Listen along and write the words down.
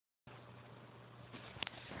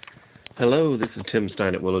Hello, this is Tim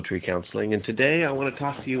Stein at Willow Tree Counseling, and today I want to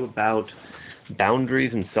talk to you about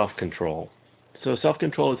boundaries and self-control. So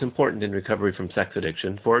self-control is important in recovery from sex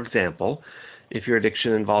addiction. For example, if your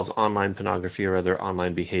addiction involves online pornography or other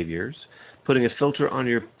online behaviors, putting a filter on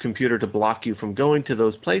your computer to block you from going to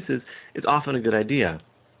those places is often a good idea.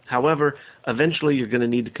 However, eventually you're going to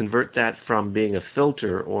need to convert that from being a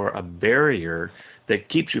filter or a barrier that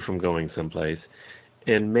keeps you from going someplace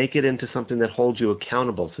and make it into something that holds you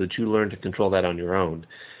accountable so that you learn to control that on your own.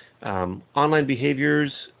 Online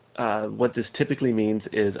behaviors, what this typically means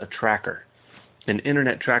is a tracker. An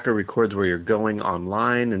internet tracker records where you're going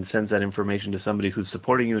online and sends that information to somebody who's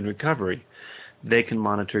supporting you in recovery. They can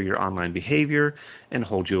monitor your online behavior and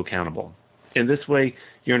hold you accountable. In this way,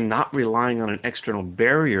 you're not relying on an external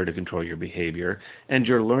barrier to control your behavior, and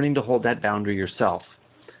you're learning to hold that boundary yourself.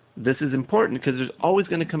 This is important because there's always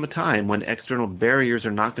going to come a time when external barriers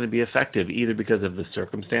are not going to be effective, either because of the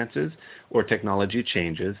circumstances or technology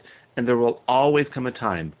changes, and there will always come a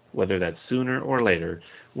time, whether that's sooner or later,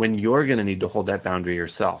 when you're going to need to hold that boundary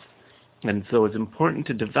yourself. And so it's important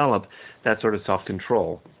to develop that sort of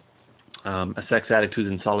self-control. A sex addict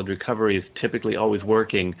who's in solid recovery is typically always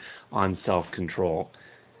working on self-control.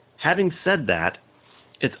 Having said that,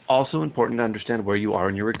 it's also important to understand where you are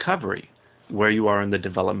in your recovery, where you are in the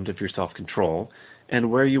development of your self-control,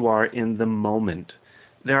 and where you are in the moment.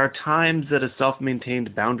 There are times that a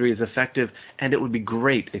self-maintained boundary is effective, and it would be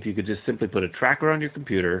great if you could just simply put a tracker on your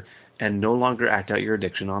computer and no longer act out your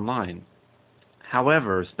addiction online.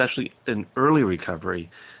 However, especially in early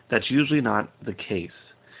recovery, that's usually not the case.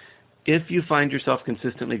 If you find yourself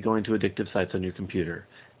consistently going to addictive sites on your computer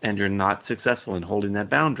and you're not successful in holding that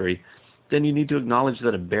boundary, then you need to acknowledge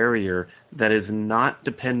that a barrier that is not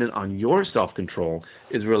dependent on your self-control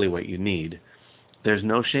is really what you need. There's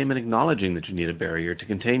no shame in acknowledging that you need a barrier to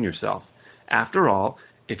contain yourself. After all,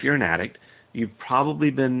 if you're an addict, you've probably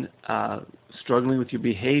been struggling with your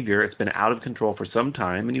behavior. It's been out of control for some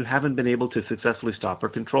time, and you haven't been able to successfully stop or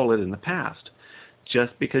control it in the past.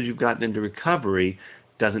 Just because you've gotten into recovery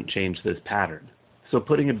doesn't change this pattern. So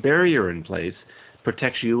putting a barrier in place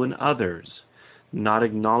protects you and others. Not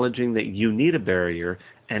acknowledging that you need a barrier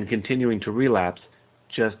and continuing to relapse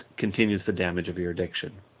just continues the damage of your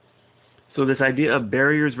addiction. So this idea of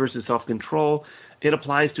barriers versus self-control, it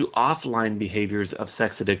applies to offline behaviors of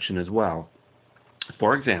sex addiction as well.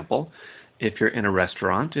 For example, if you're in a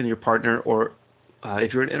restaurant and your partner, or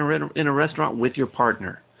if you're in a restaurant with your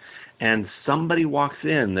partner, and somebody walks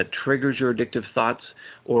in that triggers your addictive thoughts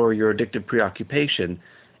or your addictive preoccupation,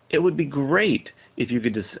 it would be great if you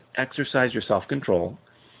could just exercise your self-control,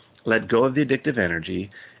 let go of the addictive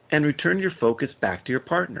energy, and return your focus back to your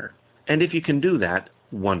partner. And if you can do that,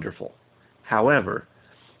 wonderful. However,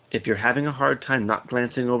 if you're having a hard time not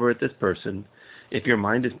glancing over at this person, if your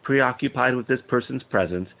mind is preoccupied with this person's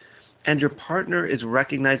presence, and your partner is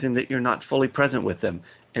recognizing that you're not fully present with them,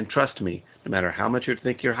 and trust me, no matter how much you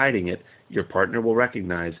think you're hiding it, your partner will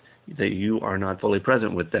recognize that you are not fully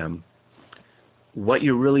present with them. What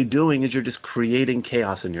you're really doing is you're just creating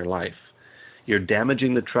chaos in your life. You're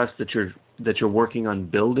damaging the trust that you're working on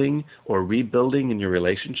building or rebuilding in your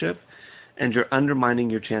relationship, and you're undermining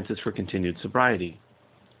your chances for continued sobriety.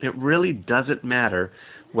 It really doesn't matter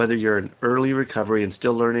whether you're in early recovery and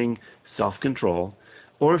still learning self-control,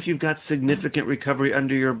 or if you've got significant recovery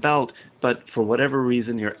under your belt, but for whatever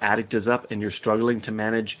reason your addict is up and you're struggling to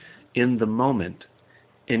manage in the moment.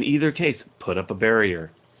 In either case, put up a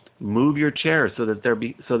barrier. Move your chair so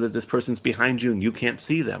that this person's behind you and you can't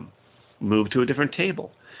see them. Move to a different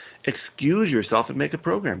table. Excuse yourself and make a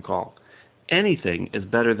program call. Anything is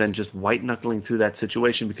better than just white-knuckling through that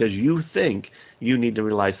situation because you think you need to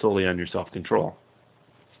rely solely on your self-control.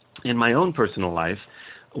 In my own personal life,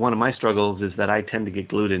 one of my struggles is that I tend to get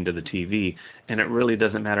glued into the TV, and it really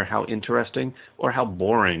doesn't matter how interesting or how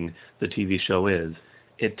boring the TV show is.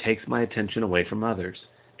 It takes my attention away from others,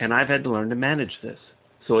 and I've had to learn to manage this.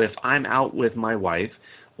 So if I'm out with my wife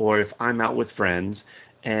or if I'm out with friends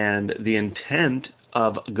and the intent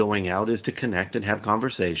of going out is to connect and have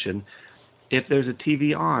conversation, if there's a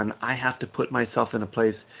TV on, I have to put myself in a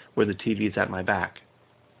place where the TV is at my back.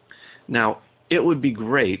 Now, it would be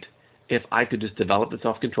great if I could just develop the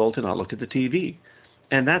self-control to not look at the TV.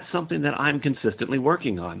 And that's something that I'm consistently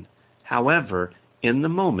working on. However, in the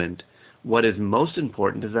moment, what is most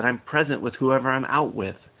important is that I'm present with whoever I'm out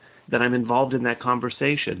with, that I'm involved in that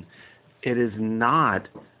conversation. It is not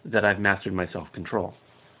that I've mastered my self-control.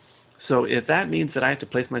 So if that means that I have to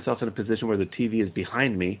place myself in a position where the TV is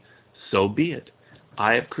behind me, so be it.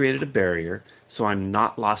 I have created a barrier so I'm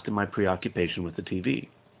not lost in my preoccupation with the TV.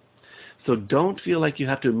 So don't feel like you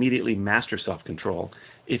have to immediately master self-control.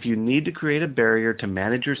 If you need to create a barrier to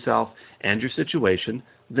manage yourself and your situation,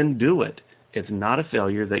 then do it. It's not a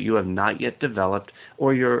failure that you have not yet developed,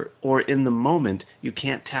 or in the moment you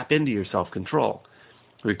can't tap into your self-control.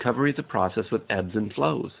 Recovery is a process with ebbs and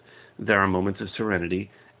flows. There are moments of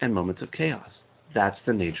serenity and moments of chaos. That's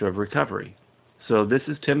the nature of recovery. So this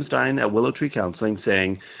is Tim Stein at Willow Tree Counseling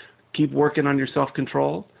saying, keep working on your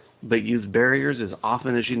self-control, but use barriers as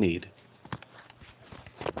often as you need.